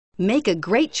Make a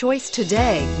great choice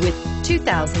today with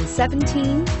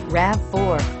 2017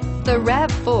 RAV4. The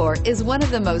RAV4 is one of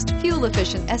the most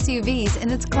fuel-efficient SUVs in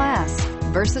its class.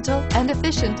 Versatile and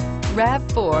efficient,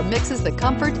 RAV4 mixes the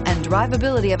comfort and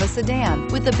drivability of a sedan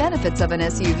with the benefits of an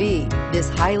SUV. This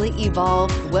highly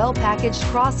evolved, well-packaged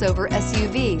crossover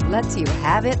SUV lets you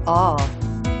have it all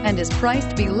and is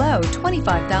priced below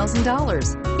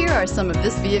 $25,000. Here are some of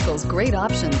this vehicle's great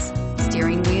options: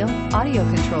 steering wheel audio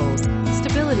controls,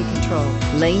 stability control,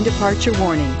 lane departure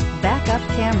warning, backup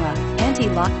camera,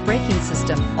 anti-lock braking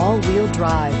system, all-wheel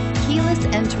drive, keyless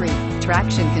entry,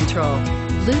 traction control,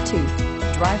 Bluetooth,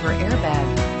 driver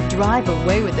airbag. Drive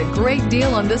away with a great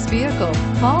deal on this vehicle.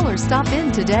 Call or stop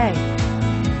in today.